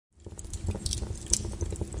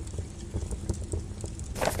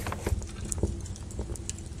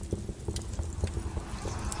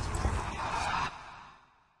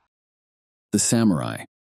The samurai.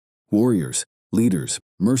 Warriors, leaders,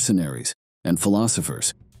 mercenaries, and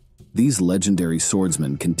philosophers. These legendary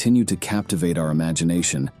swordsmen continue to captivate our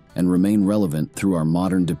imagination and remain relevant through our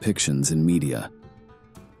modern depictions in media.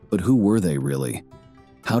 But who were they really?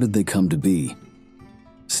 How did they come to be?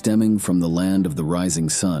 Stemming from the land of the rising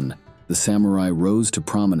sun, the samurai rose to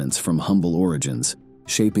prominence from humble origins,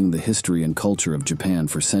 shaping the history and culture of Japan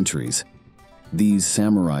for centuries. These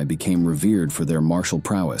samurai became revered for their martial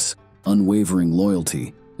prowess, unwavering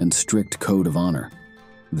loyalty, and strict code of honor.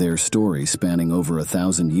 Their story, spanning over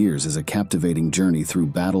 1,000 years, is a captivating journey through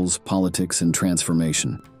battles, politics, and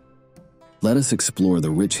transformation. Let us explore the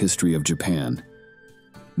rich history of Japan.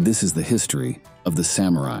 This is the history of the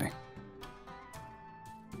samurai.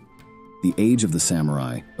 The age of the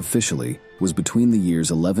samurai, officially, was between the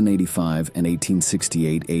years 1185 and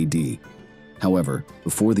 1868 AD. However,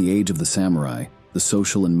 before the age of the samurai, the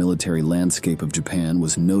social and military landscape of Japan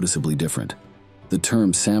was noticeably different. The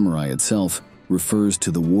term samurai itself refers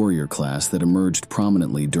to the warrior class that emerged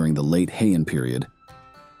prominently during the late Heian period.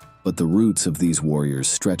 But the roots of these warriors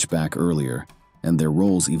stretch back earlier, and their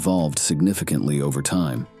roles evolved significantly over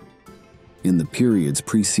time. In the periods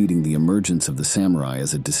preceding the emergence of the samurai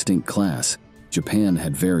as a distinct class, Japan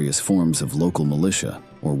had various forms of local militia,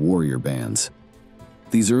 or warrior bands.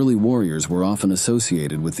 These early warriors were often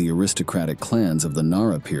associated with the aristocratic clans of the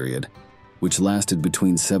Nara period, which lasted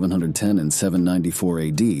between 710 and 794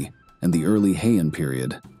 AD, and the early Heian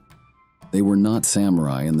period. They were not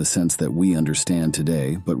samurai in the sense that we understand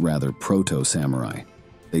today, but rather proto-samurai.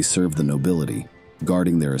 They served the nobility,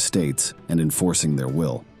 guarding their estates and enforcing their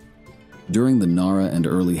will. During the Nara and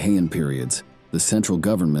early Heian periods, the central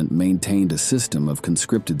government maintained a system of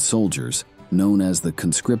conscripted soldiers known as the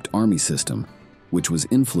conscript army system, which was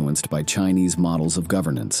influenced by Chinese models of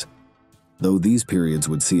governance. Though these periods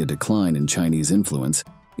would see a decline in Chinese influence,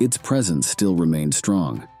 its presence still remained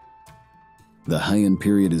strong. The Heian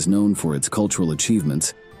period is known for its cultural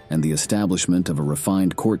achievements and the establishment of a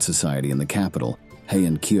refined court society in the capital,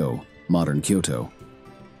 Heian-kyo, modern Kyoto.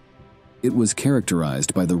 It was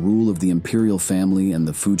characterized by the rule of the imperial family and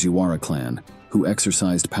the Fujiwara clan, who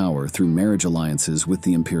exercised power through marriage alliances with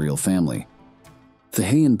the imperial family. The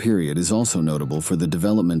Heian period is also notable for the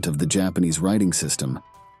development of the Japanese writing system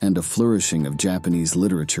and a flourishing of Japanese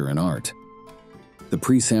literature and art. The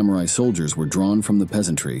pre-samurai soldiers were drawn from the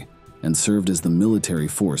peasantry and served as the military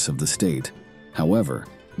force of the state. However,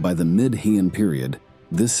 by the mid-Heian period,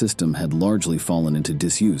 this system had largely fallen into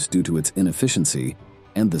disuse due to its inefficiency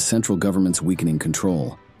and the central government's weakening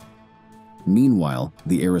control. Meanwhile,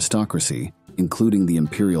 the aristocracy, including the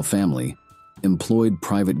imperial family, employed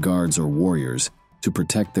private guards or warriors to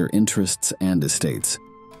protect their interests and estates.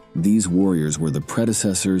 These warriors were the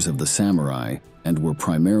predecessors of the samurai and were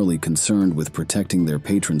primarily concerned with protecting their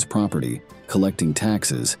patrons' property, collecting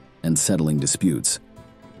taxes, and settling disputes.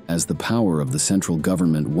 As the power of the central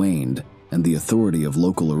government waned and the authority of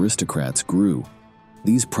local aristocrats grew,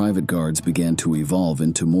 these private guards began to evolve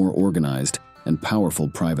into more organized and powerful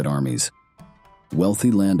private armies.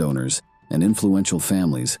 Wealthy landowners and influential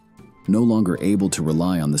families, no longer able to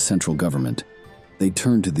rely on the central government, they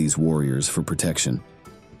turned to these warriors for protection.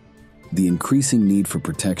 The increasing need for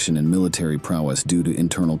protection and military prowess due to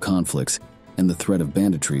internal conflicts and the threat of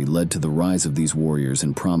banditry led to the rise of these warriors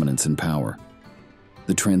in prominence and power.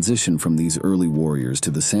 The transition from these early warriors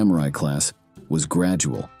to the samurai class was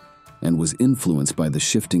gradual and was influenced by the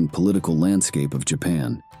shifting political landscape of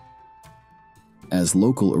Japan. As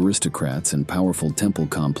local aristocrats and powerful temple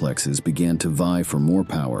complexes began to vie for more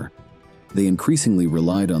power, they increasingly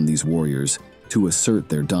relied on these warriors to assert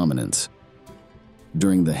their dominance.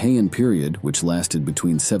 During the Heian period, which lasted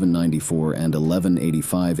between 794 and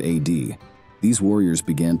 1185 AD, these warriors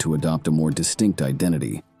began to adopt a more distinct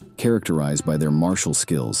identity, characterized by their martial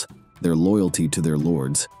skills, their loyalty to their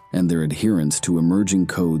lords, and their adherence to emerging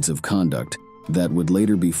codes of conduct that would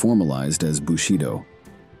later be formalized as Bushido.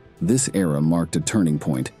 This era marked a turning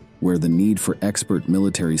point where the need for expert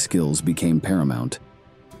military skills became paramount.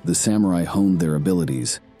 The samurai honed their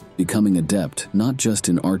abilities, becoming adept not just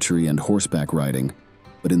in archery and horseback riding,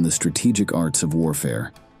 but in the strategic arts of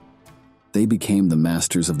warfare. They became the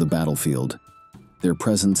masters of the battlefield, their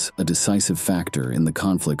presence a decisive factor in the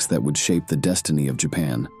conflicts that would shape the destiny of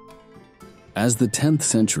Japan. As the 10th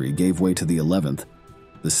century gave way to the 11th,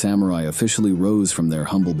 the samurai officially rose from their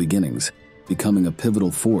humble beginnings, becoming a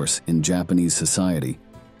pivotal force in Japanese society.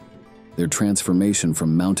 Their transformation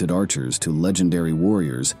from mounted archers to legendary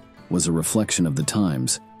warriors was a reflection of the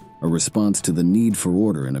times, a response to the need for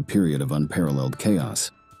order in a period of unparalleled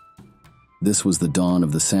chaos. This was the dawn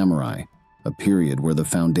of the samurai, a period where the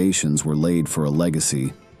foundations were laid for a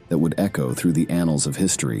legacy that would echo through the annals of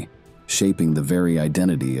history, shaping the very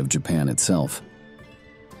identity of Japan itself.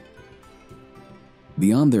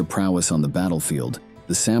 Beyond their prowess on the battlefield,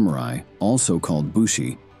 the samurai, also called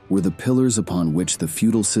bushi, were the pillars upon which the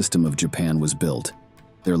feudal system of Japan was built,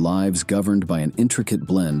 their lives governed by an intricate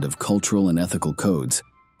blend of cultural and ethical codes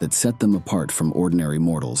that set them apart from ordinary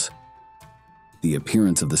mortals. The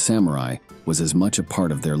appearance of the samurai was as much a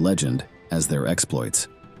part of their legend as their exploits.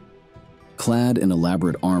 Clad in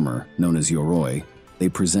elaborate armor, known as yoroi, they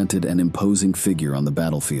presented an imposing figure on the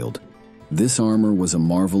battlefield. This armor was a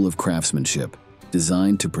marvel of craftsmanship,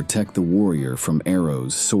 designed to protect the warrior from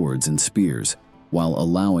arrows, swords, and spears, while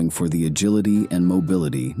allowing for the agility and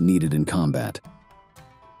mobility needed in combat.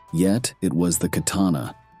 Yet, it was the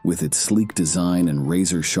katana, with its sleek design and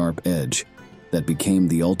razor-sharp edge, that became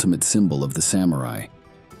the ultimate symbol of the samurai.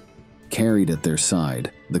 Carried at their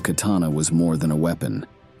side, the katana was more than a weapon.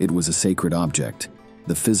 It was a sacred object,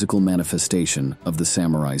 the physical manifestation of the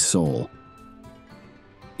samurai's soul.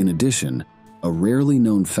 In addition, a rarely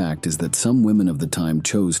known fact is that some women of the time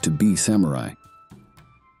chose to be samurai.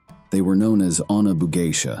 They were known as onna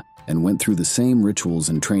bugeisha and went through the same rituals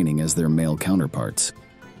and training as their male counterparts.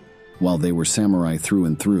 While they were samurai through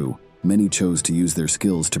and through, many chose to use their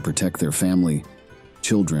skills to protect their family,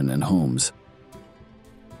 children, and homes.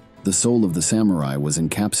 The soul of the samurai was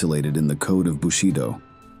encapsulated in the code of Bushido,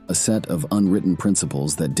 a set of unwritten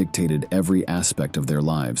principles that dictated every aspect of their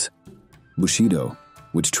lives. Bushido,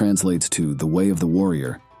 which translates to the way of the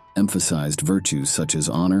warrior, emphasized virtues such as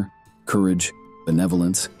honor, courage,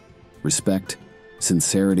 benevolence, respect,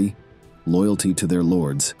 sincerity, loyalty to their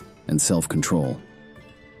lords, and self-control.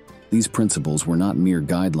 These principles were not mere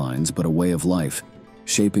guidelines but a way of life,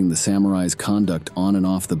 shaping the samurai's conduct on and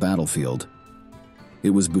off the battlefield. It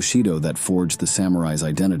was Bushido that forged the samurai's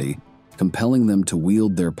identity, compelling them to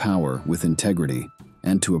wield their power with integrity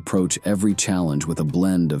and to approach every challenge with a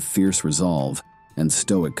blend of fierce resolve and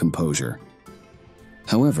stoic composure.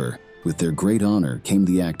 However, with their great honor came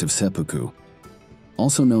the act of seppuku.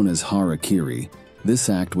 Also known as harakiri, this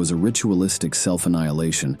act was a ritualistic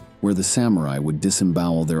self-annihilation where the samurai would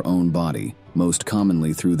disembowel their own body, most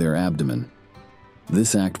commonly through their abdomen.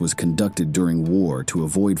 This act was conducted during war to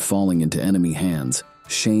avoid falling into enemy hands,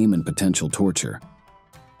 shame, and potential torture.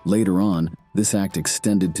 Later on, this act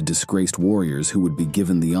extended to disgraced warriors who would be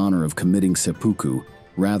given the honor of committing seppuku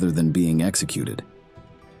rather than being executed.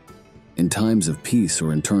 In times of peace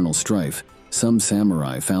or internal strife, some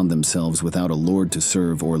samurai found themselves without a lord to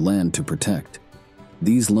serve or land to protect.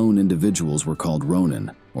 These lone individuals were called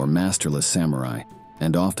ronin, or masterless samurai,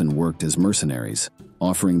 and often worked as mercenaries,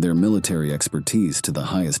 offering their military expertise to the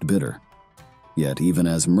highest bidder. Yet even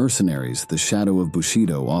as mercenaries, the shadow of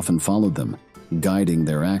Bushido often followed them, guiding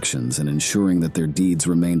their actions and ensuring that their deeds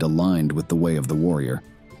remained aligned with the way of the warrior.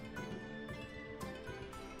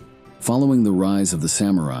 Following the rise of the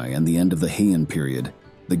samurai and the end of the Heian period,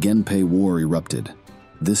 the Genpei War erupted.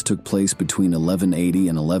 This took place between 1180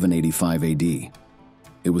 and 1185 AD.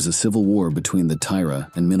 It was a civil war between the Taira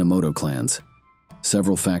and Minamoto clans.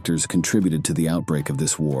 Several factors contributed to the outbreak of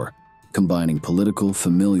this war, combining political,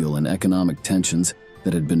 familial, and economic tensions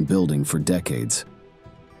that had been building for decades.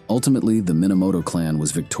 Ultimately, the Minamoto clan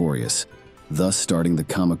was victorious, thus starting the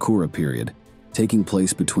Kamakura period, taking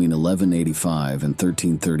place between 1185 and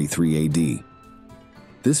 1333 AD.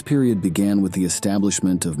 This period began with the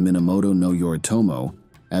establishment of Minamoto no Yoritomo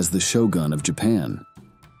as the shogun of Japan.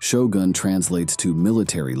 Shogun translates to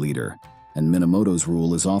military leader, and Minamoto's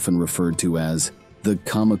rule is often referred to as the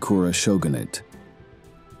Kamakura shogunate.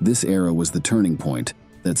 This era was the turning point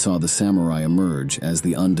that saw the samurai emerge as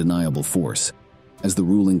the undeniable force, as the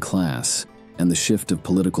ruling class, and the shift of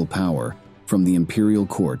political power from the imperial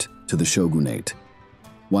court to the shogunate.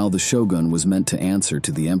 While the shogun was meant to answer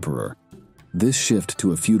to the emperor, this shift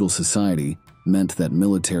to a feudal society meant that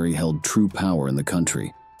military held true power in the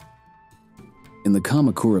country. In the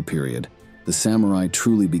Kamakura period, the samurai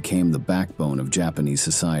truly became the backbone of Japanese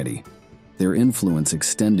society, their influence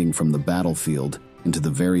extending from the battlefield into the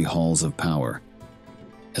very halls of power.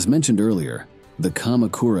 As mentioned earlier, the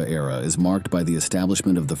Kamakura era is marked by the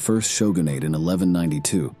establishment of the first shogunate in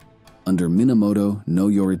 1192, under Minamoto no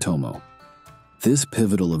Yoritomo. This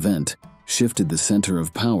pivotal event shifted the center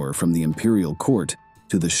of power from the imperial court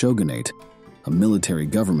to the shogunate, a military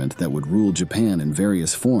government that would rule Japan in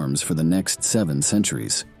various forms for the next 7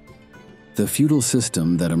 centuries. The feudal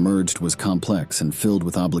system that emerged was complex and filled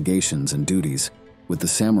with obligations and duties, with the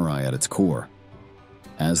samurai at its core.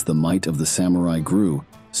 As the might of the samurai grew,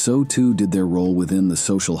 so too did their role within the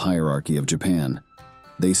social hierarchy of Japan.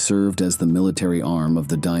 They served as the military arm of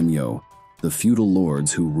the daimyo, the feudal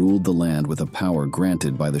lords who ruled the land with a power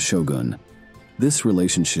granted by the shogun. This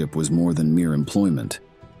relationship was more than mere employment.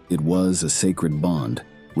 It was a sacred bond,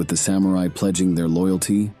 with the samurai pledging their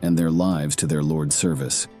loyalty and their lives to their lord's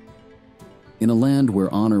service. In a land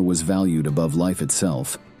where honor was valued above life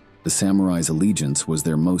itself, the samurai's allegiance was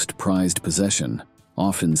their most prized possession,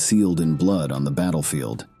 often sealed in blood on the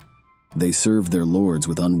battlefield. They served their lords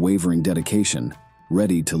with unwavering dedication,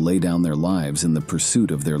 ready to lay down their lives in the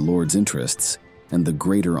pursuit of their lord's interests and the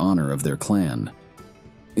greater honor of their clan.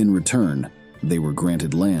 In return, they were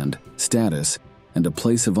granted land, status, and a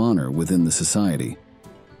place of honor within the society.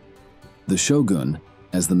 The shogun,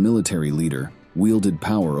 as the military leader, wielded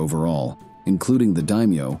power over all, including the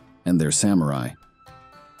daimyo and their samurai.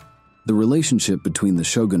 The relationship between the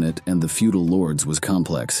shogunate and the feudal lords was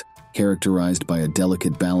complex, characterized by a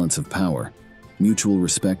delicate balance of power, mutual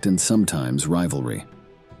respect, and sometimes rivalry.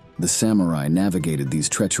 The samurai navigated these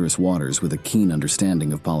treacherous waters with a keen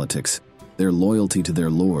understanding of politics, their loyalty to their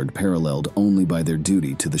lord paralleled only by their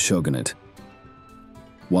duty to the shogunate.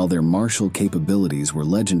 While their martial capabilities were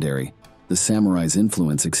legendary, the samurai's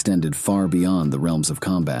influence extended far beyond the realms of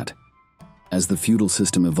combat. As the feudal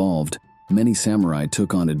system evolved, many samurai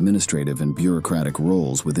took on administrative and bureaucratic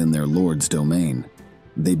roles within their lord's domain.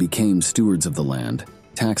 They became stewards of the land,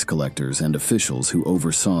 tax collectors, and officials who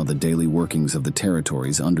oversaw the daily workings of the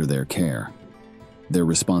territories under their care. Their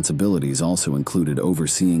responsibilities also included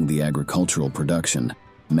overseeing the agricultural production,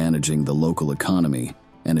 managing the local economy,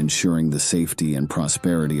 and ensuring the safety and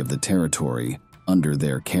prosperity of the territory under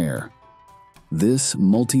their care. This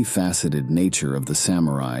multifaceted nature of the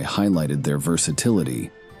samurai highlighted their versatility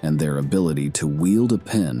and their ability to wield a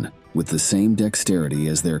pen with the same dexterity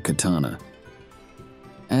as their katana.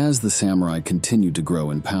 As the samurai continued to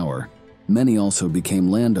grow in power, many also became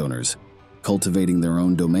landowners, cultivating their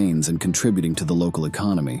own domains and contributing to the local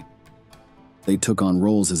economy. They took on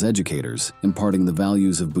roles as educators, imparting the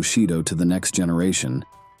values of Bushido to the next generation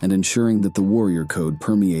and ensuring that the warrior code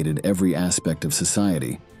permeated every aspect of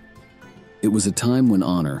society. It was a time when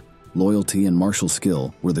honor, loyalty, and martial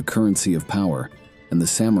skill were the currency of power, and the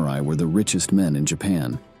samurai were the richest men in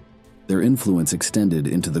Japan. Their influence extended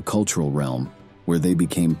into the cultural realm, where they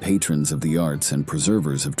became patrons of the arts and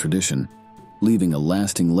preservers of tradition, leaving a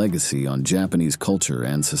lasting legacy on Japanese culture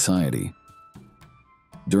and society.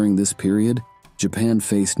 During this period, Japan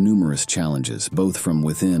faced numerous challenges, both from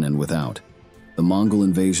within and without. The Mongol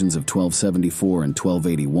invasions of 1274 and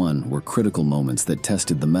 1281 were critical moments that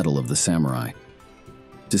tested the mettle of the samurai.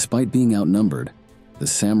 Despite being outnumbered, the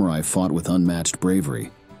samurai fought with unmatched bravery,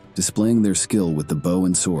 displaying their skill with the bow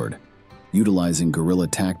and sword, utilizing guerrilla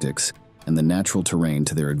tactics and the natural terrain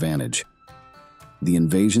to their advantage. The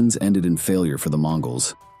invasions ended in failure for the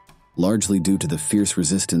Mongols, largely due to the fierce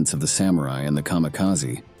resistance of the samurai and the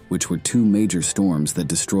kamikaze, which were two major storms that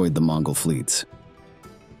destroyed the Mongol fleets.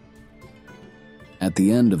 At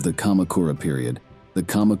the end of the Kamakura period, the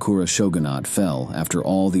Kamakura shogunate fell after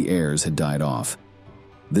all the heirs had died off.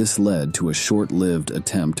 This led to a short-lived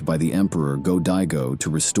attempt by the Emperor Go-Daigo to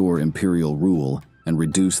restore imperial rule and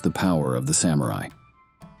reduce the power of the samurai.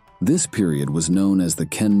 This period was known as the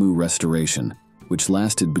Kenmu Restoration, which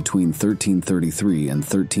lasted between 1333 and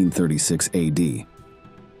 1336 AD.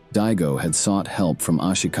 Daigo had sought help from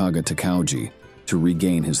Ashikaga Takauji to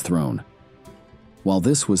regain his throne. While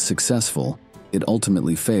this was successful, it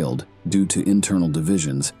ultimately failed due to internal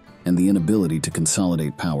divisions and the inability to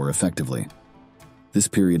consolidate power effectively. This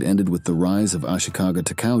period ended with the rise of Ashikaga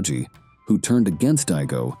Takauji, who turned against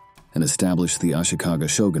Daigo and established the Ashikaga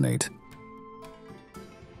shogunate.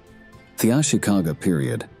 The Ashikaga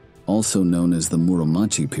period, also known as the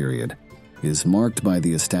Muromachi period, is marked by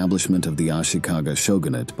the establishment of the Ashikaga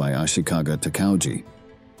shogunate by Ashikaga Takauji.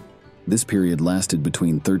 This period lasted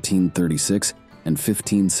between 1336 and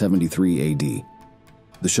 1573 AD.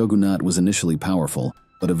 The shogunate was initially powerful,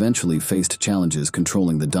 but eventually faced challenges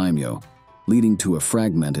controlling the daimyo, leading to a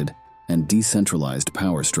fragmented and decentralized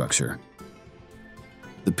power structure.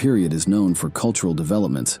 The period is known for cultural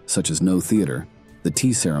developments such as no theater, the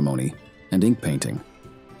tea ceremony, and ink painting.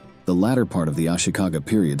 The latter part of the Ashikaga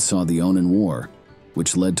period saw the Onin War,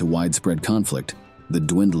 which led to widespread conflict, the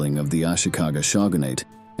dwindling of the Ashikaga shogunate,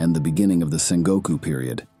 and the beginning of the Sengoku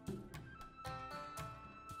period.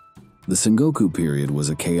 The Sengoku period was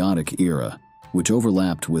a chaotic era, which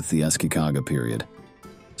overlapped with the Ashikaga period.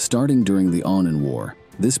 Starting during the Onin War,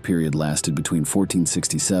 this period lasted between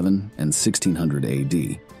 1467 and 1600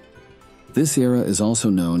 AD. This era is also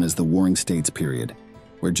known as the Warring States period,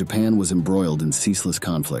 where Japan was embroiled in ceaseless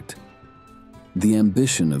conflict. The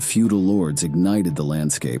ambition of feudal lords ignited the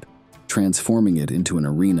landscape, transforming it into an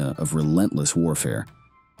arena of relentless warfare.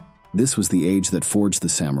 This was the age that forged the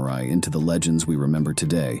samurai into the legends we remember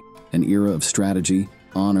today, an era of strategy,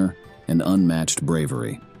 honor, and unmatched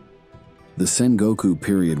bravery. The Sengoku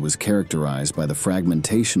period was characterized by the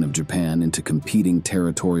fragmentation of Japan into competing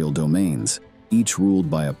territorial domains, each ruled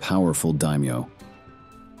by a powerful daimyo.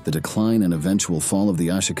 The decline and eventual fall of the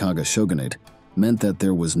Ashikaga shogunate meant that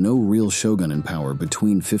there was no real shogun in power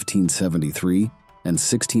between 1573 and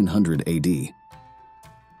 1600 AD.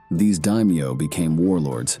 These daimyo became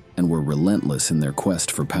warlords and were relentless in their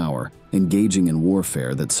quest for power, engaging in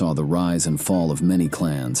warfare that saw the rise and fall of many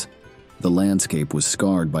clans. The landscape was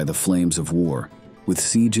scarred by the flames of war, with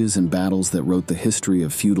sieges and battles that wrote the history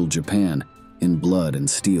of feudal Japan in blood and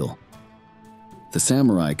steel. The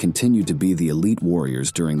samurai continued to be the elite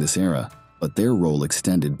warriors during this era, but their role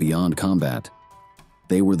extended beyond combat.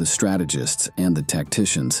 They were the strategists and the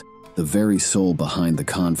tacticians, the very soul behind the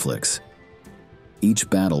conflicts. Each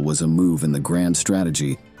battle was a move in the grand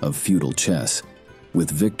strategy of feudal chess,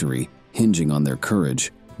 with victory hinging on their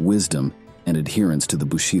courage, wisdom, and adherence to the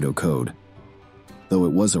Bushido code. Though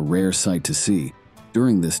it was a rare sight to see,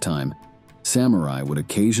 during this time, samurai would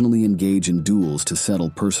occasionally engage in duels to settle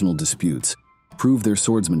personal disputes, prove their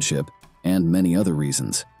swordsmanship, and many other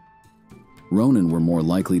reasons. Ronin were more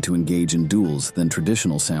likely to engage in duels than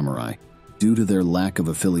traditional samurai, due to their lack of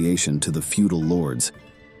affiliation to the feudal lords.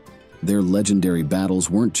 Their legendary battles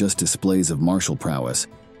weren't just displays of martial prowess,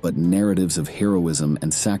 but narratives of heroism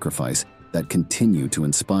and sacrifice that continue to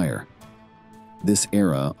inspire. This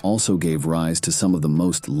era also gave rise to some of the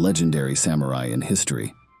most legendary samurai in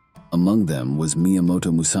history. Among them was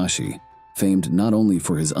Miyamoto Musashi, famed not only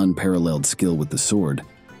for his unparalleled skill with the sword,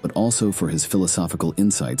 but also for his philosophical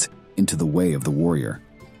insights into the way of the warrior.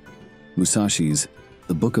 Musashi's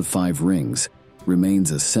The Book of Five Rings remains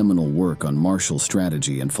a seminal work on martial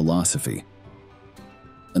strategy and philosophy.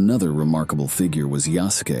 Another remarkable figure was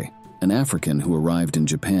Yasuke, an African who arrived in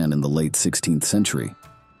Japan in the late 16th century.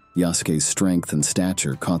 Yasuke's strength and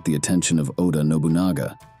stature caught the attention of Oda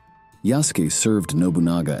Nobunaga. Yasuke served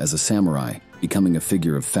Nobunaga as a samurai, becoming a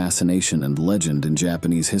figure of fascination and legend in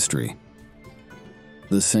Japanese history.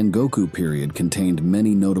 The Sengoku period contained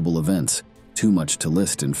many notable events, too much to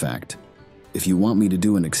list in fact. If you want me to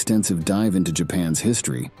do an extensive dive into Japan's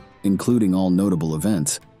history, including all notable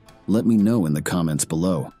events, let me know in the comments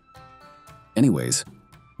below. Anyways,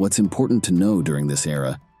 what's important to know during this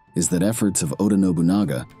era is that efforts of Oda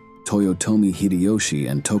Nobunaga, Toyotomi Hideyoshi,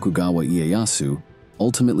 and Tokugawa Ieyasu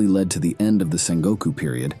ultimately led to the end of the Sengoku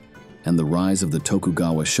period and the rise of the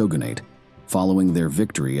Tokugawa shogunate, following their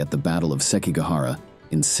victory at the Battle of Sekigahara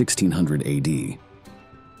in 1600 AD.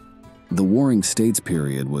 The Warring States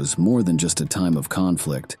period was more than just a time of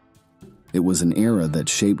conflict. It was an era that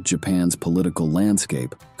shaped Japan's political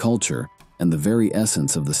landscape, culture, and the very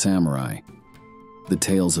essence of the samurai. The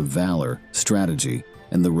tales of valor, strategy,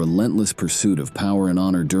 and the relentless pursuit of power and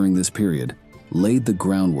honor during this period laid the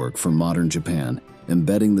groundwork for modern Japan,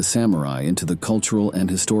 embedding the samurai into the cultural and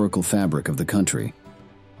historical fabric of the country.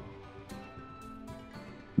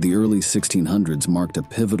 The early 1600s marked a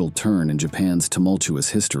pivotal turn in Japan's tumultuous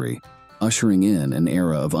history, ushering in an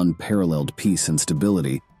era of unparalleled peace and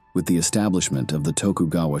stability with the establishment of the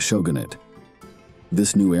Tokugawa shogunate.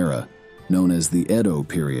 This new era, known as the Edo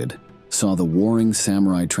period, saw the warring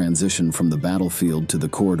samurai transition from the battlefield to the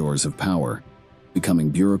corridors of power, becoming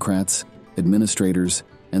bureaucrats, administrators,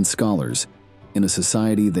 and scholars in a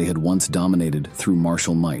society they had once dominated through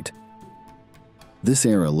martial might. This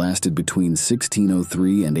era lasted between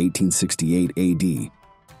 1603 and 1868 AD.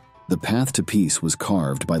 The path to peace was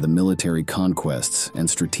carved by the military conquests and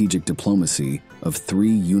strategic diplomacy of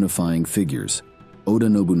three unifying figures: Oda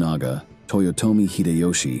Nobunaga, Toyotomi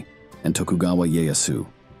Hideyoshi, and Tokugawa Ieyasu.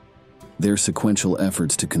 Their sequential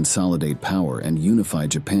efforts to consolidate power and unify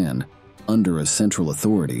Japan under a central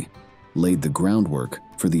authority laid the groundwork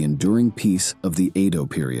for the enduring peace of the Edo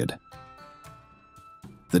period.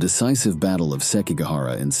 The decisive Battle of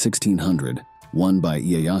Sekigahara in 1600, won by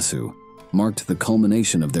Ieyasu, marked the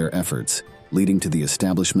culmination of their efforts, leading to the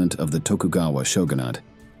establishment of the Tokugawa shogunate,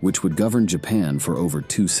 which would govern Japan for over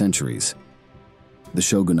 2 centuries. The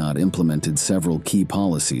shogunate implemented several key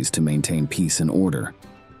policies to maintain peace and order.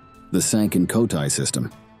 The Sankin Kotai system,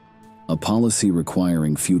 a policy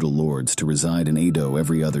requiring feudal lords to reside in Edo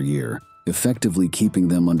every other year, effectively keeping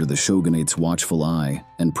them under the shogunate's watchful eye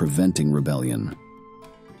and preventing rebellion.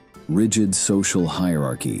 Rigid social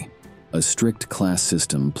hierarchy. A strict class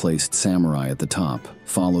system placed samurai at the top,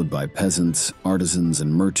 followed by peasants, artisans,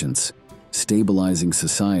 and merchants, stabilizing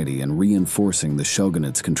society and reinforcing the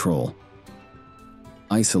shogunate's control.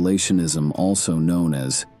 Isolationism, also known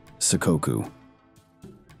as sakoku.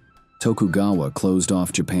 Tokugawa closed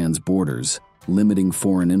off Japan's borders, limiting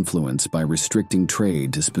foreign influence by restricting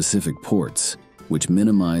trade to specific ports, which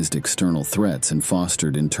minimized external threats and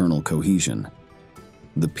fostered internal cohesion.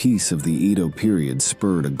 The peace of the Edo period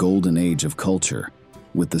spurred a golden age of culture,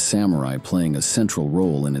 with the samurai playing a central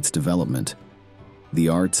role in its development. The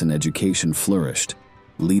arts and education flourished,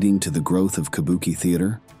 leading to the growth of kabuki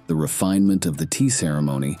theater, the refinement of the tea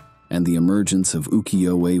ceremony, and the emergence of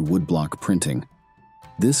ukiyo-e woodblock printing.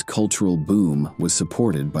 This cultural boom was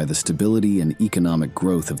supported by the stability and economic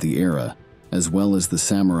growth of the era, as well as the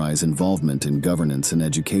samurai's involvement in governance and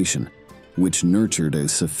education, which nurtured a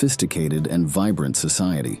sophisticated and vibrant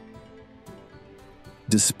society.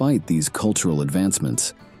 Despite these cultural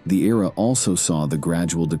advancements, the era also saw the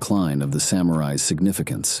gradual decline of the samurai's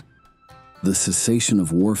significance. The cessation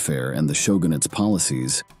of warfare and the shogunate's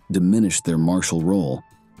policies diminished their martial role,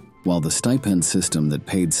 while the stipend system that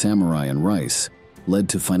paid samurai in rice led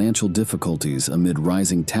to financial difficulties amid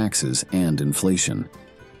rising taxes and inflation.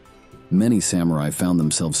 Many samurai found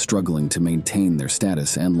themselves struggling to maintain their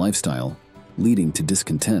status and lifestyle, leading to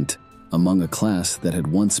discontent among a class that had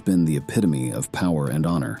once been the epitome of power and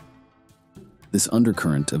honor. This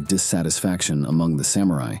undercurrent of dissatisfaction among the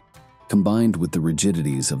samurai, combined with the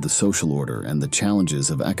rigidities of the social order and the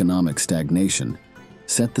challenges of economic stagnation,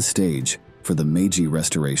 set the stage for the Meiji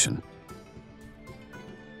Restoration.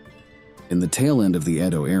 In the tail end of the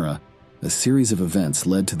Edo era, a series of events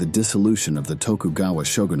led to the dissolution of the Tokugawa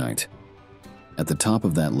shogunate. At the top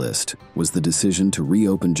of that list was the decision to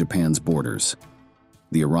reopen Japan's borders.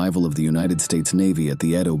 The arrival of the United States Navy at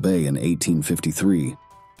the Edo Bay in 1853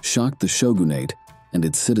 shocked the shogunate and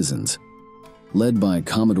its citizens. Led by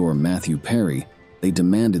Commodore Matthew Perry, they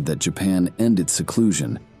demanded that Japan end its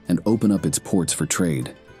seclusion and open up its ports for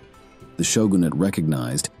trade. The shogunate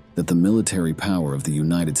recognized that the military power of the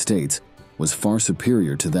United States was far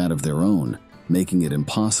superior to that of their own, making it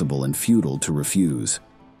impossible and futile to refuse.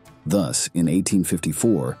 Thus, in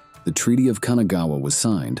 1854, the Treaty of Kanagawa was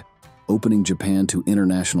signed, opening Japan to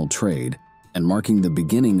international trade and marking the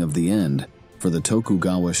beginning of the end for the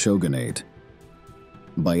Tokugawa shogunate.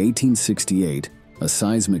 By 1868, a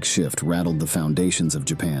seismic shift rattled the foundations of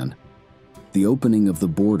Japan. The opening of the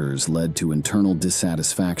borders led to internal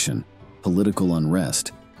dissatisfaction, political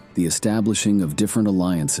unrest, the establishing of different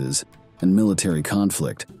alliances, and military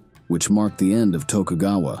conflict, which marked the end of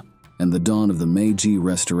Tokugawa and the dawn of the Meiji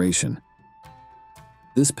Restoration.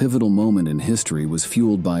 This pivotal moment in history was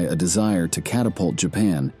fueled by a desire to catapult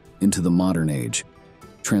Japan into the modern age,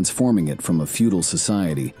 transforming it from a feudal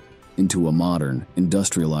society into a modern,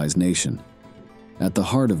 industrialized nation. At the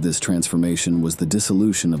heart of this transformation was the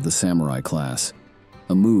dissolution of the samurai class,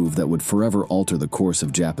 a move that would forever alter the course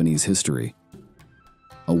of Japanese history.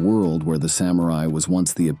 A world where the samurai was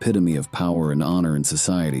once the epitome of power and honor in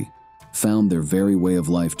society found their very way of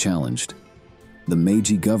life challenged. The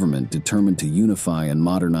Meiji government, determined to unify and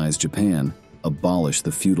modernize Japan, abolished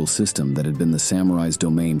the feudal system that had been the samurai's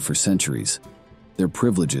domain for centuries. Their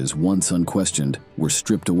privileges, once unquestioned, were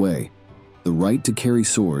stripped away. The right to carry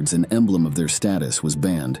swords, an emblem of their status, was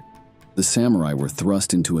banned. The samurai were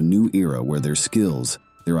thrust into a new era where their skills,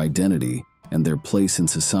 their identity, and their place in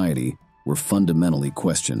society were fundamentally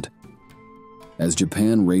questioned. As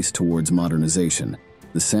Japan raced towards modernization,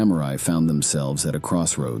 the samurai found themselves at a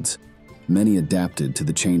crossroads. Many adapted to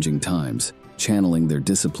the changing times, channeling their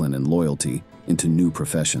discipline and loyalty into new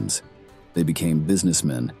professions. They became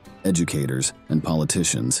businessmen, educators, and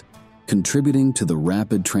politicians, contributing to the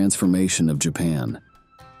rapid transformation of Japan.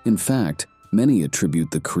 In fact, many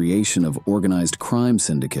attribute the creation of organized crime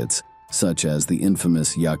syndicates, such as the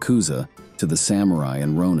infamous Yakuza, to the samurai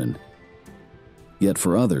and ronin. Yet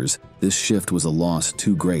for others, this shift was a loss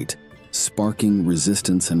too great, sparking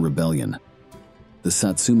resistance and rebellion. The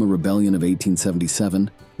Satsuma Rebellion of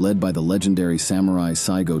 1877, led by the legendary samurai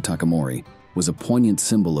Saigo Takamori, was a poignant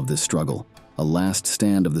symbol of this struggle, a last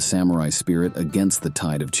stand of the samurai spirit against the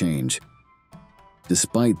tide of change.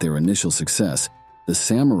 Despite their initial success, the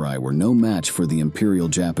samurai were no match for the Imperial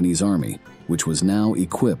Japanese Army, which was now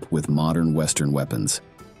equipped with modern Western weapons.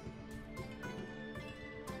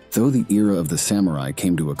 Though the era of the samurai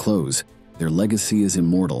came to a close, their legacy is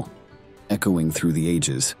immortal, echoing through the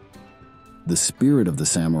ages. The spirit of the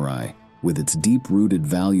samurai, with its deep-rooted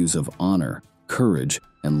values of honor, courage,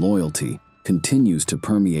 and loyalty, continues to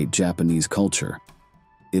permeate Japanese culture.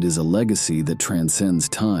 It is a legacy that transcends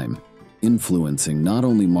time, influencing not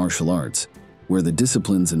only martial arts, where the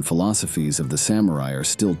disciplines and philosophies of the samurai are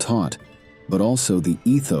still taught, but also the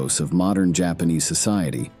ethos of modern Japanese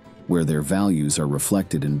society, where their values are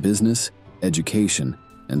reflected in business, education,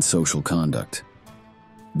 and social conduct.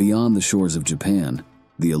 Beyond the shores of Japan,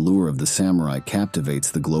 The allure of the samurai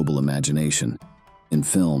captivates the global imagination. In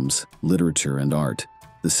films, literature, and art,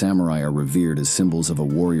 the samurai are revered as symbols of a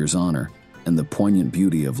warrior's honor and the poignant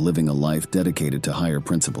beauty of living a life dedicated to higher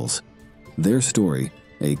principles. Their story,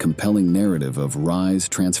 a compelling narrative of rise,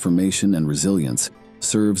 transformation, and resilience,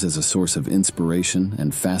 serves as a source of inspiration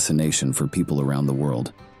and fascination for people around the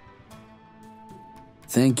world.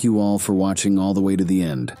 Thank you all for watching all the way to the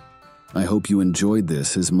end. I hope you enjoyed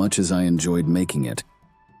this as much as I enjoyed making it.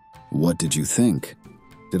 What did you think?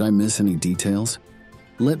 Did I miss any details?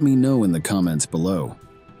 Let me know in the comments below.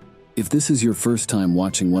 If this is your first time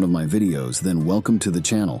watching one of my videos, then welcome to the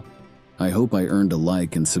channel. I hope I earned a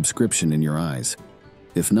like and subscription in your eyes.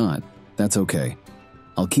 If not, that's okay.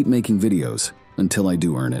 I'll keep making videos until I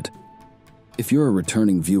do earn it. If you're a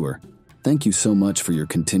returning viewer, thank you so much for your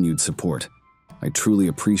continued support. I truly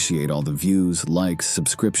appreciate all the views, likes,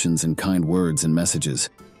 subscriptions, and kind words and messages.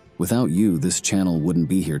 Without you, this channel wouldn't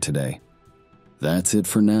be here today. That's it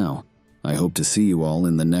for now. I hope to see you all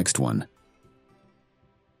in the next one.